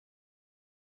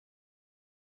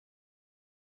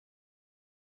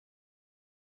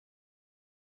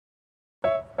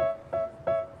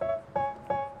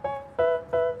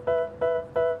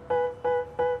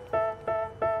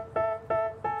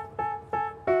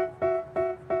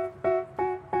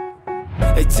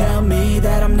They tell me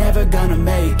that I'm never gonna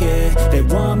make it. They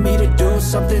want me to do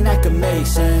something that could make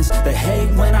sense. They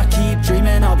hate when I keep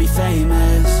dreaming I'll be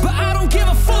famous, but I don't give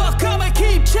a fuck, I'ma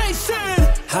keep chasing.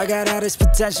 I got all this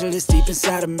potential that's deep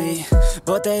inside of me,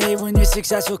 but they hate when you're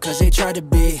successful cause they try to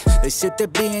be. They sit there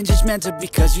being judgmental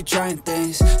because you're trying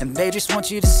things, and they just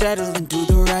want you to settle and do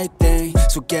the right thing.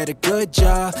 So get a good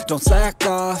job, don't slack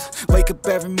off. Wake up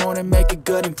every morning, make a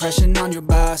good impression on your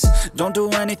boss. Don't do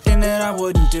anything that I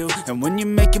wouldn't do, and when you're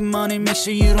making money, make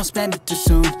sure you don't spend it too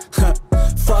soon.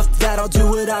 Fuck that, I'll do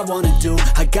what I wanna do.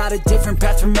 I got a different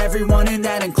path from everyone, and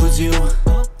that includes you.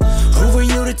 Who are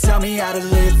you to tell me how to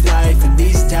live life? In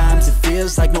these times it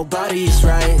feels like nobody's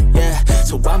right, yeah.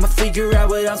 So I'ma figure out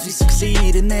what else we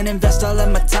succeed, and then invest all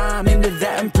of my time into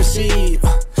that and proceed.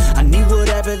 I need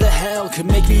whatever the hell could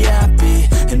make me happy,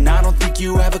 and I don't think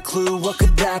you have a clue what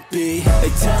could that be.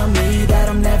 They tell me that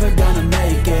I'm never gonna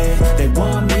make it. They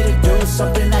want me to do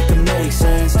something that could make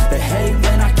sense. They hate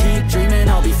when I keep dreaming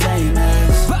I'll be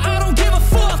famous, but I don't give a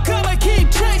fuck, I'ma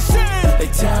keep chasing. They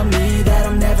tell me that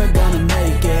I'm never gonna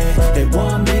make it. They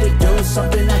want me to do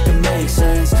something that can make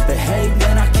sense. They hate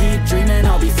when I keep dreaming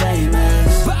I'll be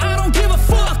famous, but I don't give a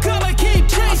fuck, I'ma keep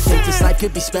chasing. I think this life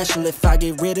could be special if I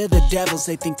get rid of the devils.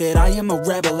 They think that I am a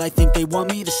rebel, I think they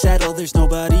want me to settle. There's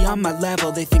nobody on my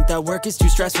level. They think that work is too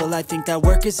stressful, I think that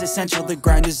work is essential. The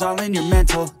grind is all in your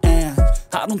mental, and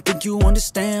I don't think you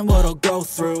understand what I'll go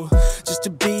through just to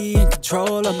be in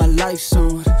control of my life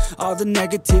soon. All the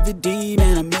negativity,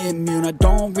 man, I'm immune. I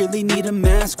don't really need a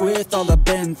mask with all I've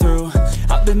been through.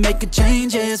 I've been making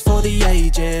changes for the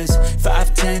ages.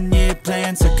 5-10 year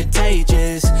plans are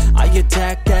contagious. I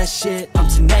attack that shit, I'm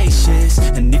tenacious.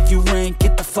 And if you ain't,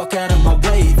 get the fuck out of my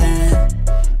way then.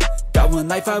 Got one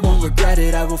life, I won't regret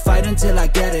it. I will fight until I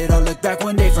get it. I'll look back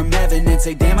one day from heaven and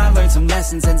say, damn, I learned some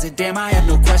lessons. And say, damn, I had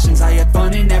no questions. I had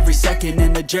fun in every second,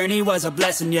 and the journey was a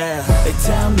blessing, yeah. They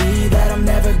tell me that I'm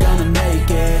never gonna make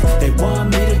it. They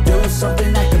want me to do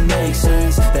something that can make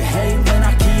sense. They hate when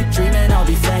I keep dreaming I'll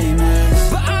be famous,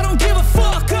 but I don't give a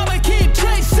fuck, I'ma keep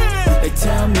chasing. They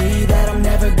tell me that I'm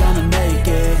never gonna make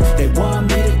it. They want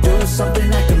me to do something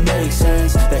that can make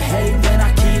sense. They hate when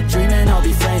I keep dreaming I'll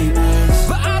be famous,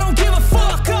 but I don't give a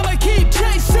fuck, I'ma keep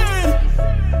chasing.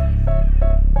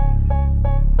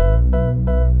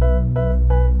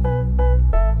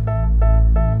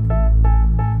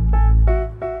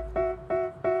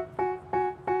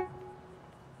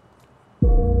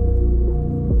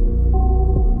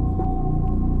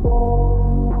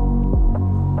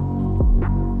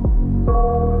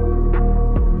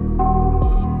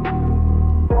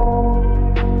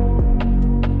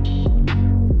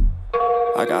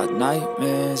 I got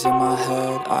nightmares in my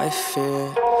head, I fear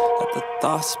that the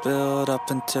thoughts build up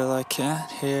until I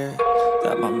can't hear,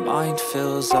 that my mind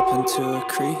fills up into a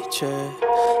creature,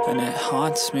 and it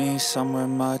haunts me somewhere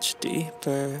much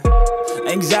deeper.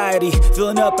 Anxiety,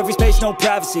 filling up every space, no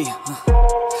privacy.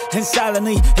 And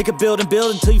silently, it could build and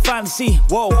build until you finally see,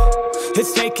 whoa,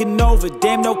 it's taking over,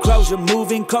 damn, no closure,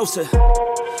 moving closer.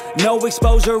 No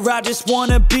exposure, I just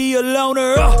wanna be a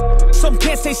loner. Some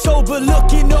can't stay sober,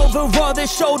 looking over all their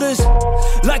shoulders,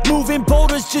 like moving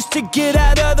boulders just to get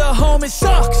out of the home. It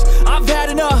sucks, I've had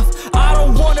enough, I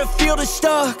don't wanna feel the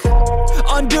stuck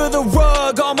under the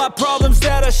rug, all my problems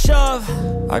that I shove.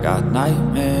 I got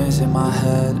nightmares in my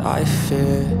head, I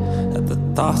fear that the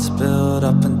thoughts build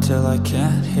up until I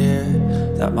can't hear,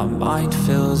 that my mind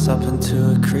fills up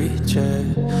into a creature,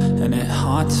 and it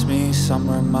haunts me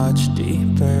somewhere much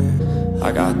deeper.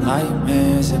 I got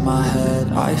nightmares in my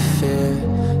head, I fear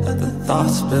that the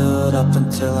thoughts build up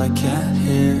until I can't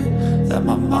hear, that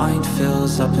my mind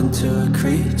fills up into a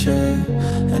creature,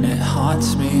 and it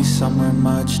haunts me somewhere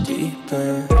much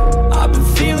deeper. I've been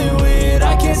feeling weird,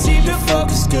 I can't seem to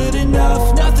focus good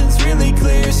enough. Nothing's really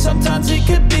clear, sometimes it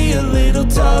could be a little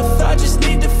tough. I just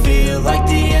need to feel like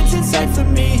the end's in sight for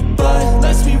me, but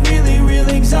let's be really real,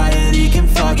 anxiety can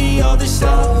foggy all this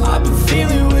stuff. I've been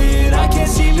feeling weird, I can't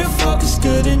seem to focus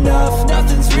good enough.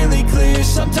 Nothing's really clear,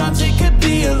 sometimes it could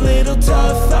be a little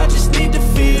tough. I just need to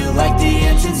feel like the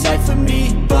end's in sight for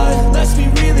me, but let's be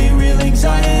really real,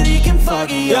 anxiety can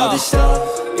foggy all this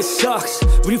stuff. It sucks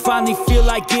when you finally feel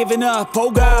like giving up.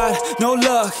 Oh God, no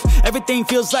luck, everything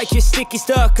feels like you're sticky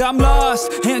stuck. I'm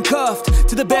lost, handcuffed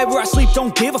to the bed where I sleep,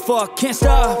 don't give a fuck. Can't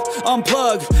stop,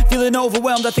 unplug, feeling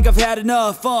overwhelmed, I think I've had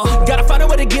enough. Gotta find a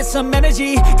way to get some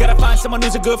energy, gotta find someone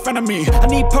who's a good friend of me. I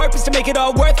need purpose to make it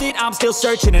all worth it, I'm still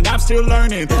searching and I'm still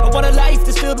learning. I want a life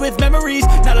that's filled with memories,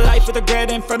 not a life with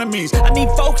regret and frenemies. I need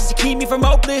focus to keep me from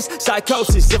hopeless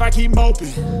psychosis if I keep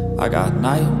moping. I got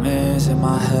nightmares in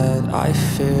my head, I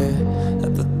fear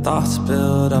that the thoughts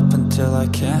build up until I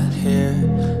can't hear,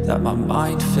 that my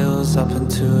mind fills up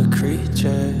into a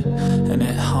creature, and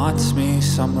it haunts me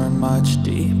somewhere much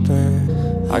deeper.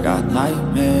 I got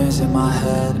nightmares in my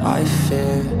head, I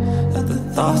fear that the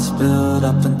thoughts build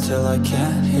up until I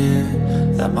can't hear,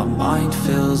 that my mind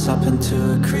fills up into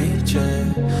a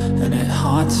creature, and it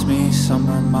haunts me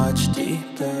somewhere much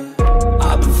deeper.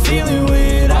 I've been feeling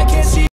weird, I can't see